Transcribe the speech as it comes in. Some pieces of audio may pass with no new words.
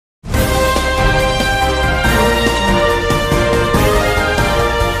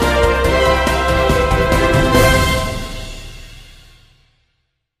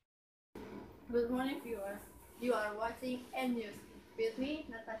watching N News. With me,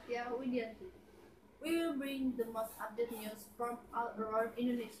 Natasya. We will bring the most updated news from all around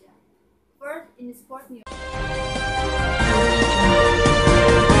Indonesia. First, in sport news.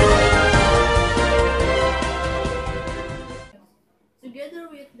 Together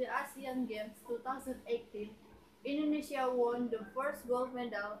with the Asian Games 2018, Indonesia won the first gold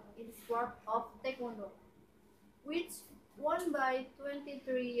medal in the sport of Taekwondo, which won by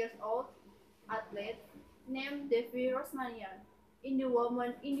 23-year-old athlete named Devi Rosmanian in the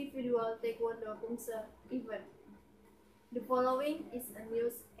women individual Taekwondo Pumse event. The following is a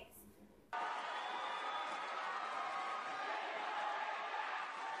news X.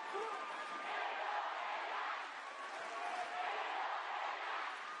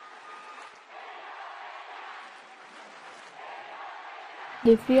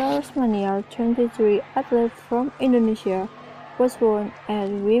 Devi Rosmanian, 23, athlete from Indonesia, was won at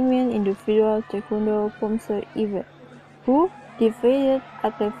women individual taekwondo Pumse event, who defeated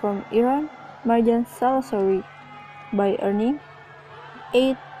athlete from Iran, Marjan Salasori, by earning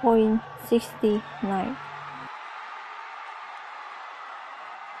 8.69.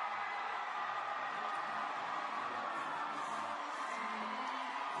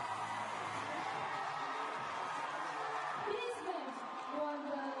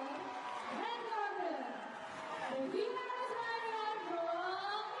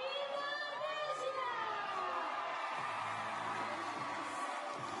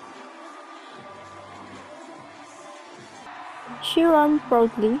 She ran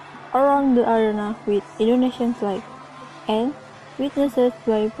proudly around the arena with Indonesian flag and witnessed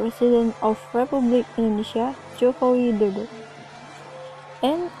by President of Republic Indonesia Joko Widodo.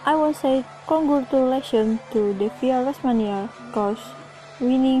 And I want to say congratulations to Devi Rosmanian cause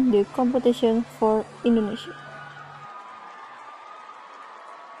winning the competition for Indonesia.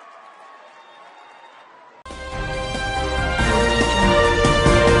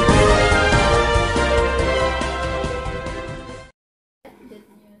 That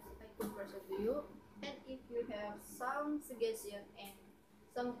news I could present to you, and if you have some suggestions and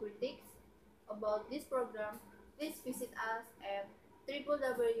some critiques about this program, please visit us at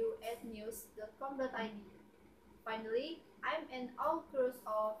www.news.com.id. Finally, I'm an all crew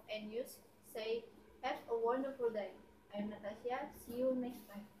of N News. Say, have a wonderful day. I'm Natasya. See you next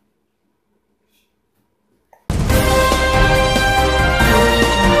time.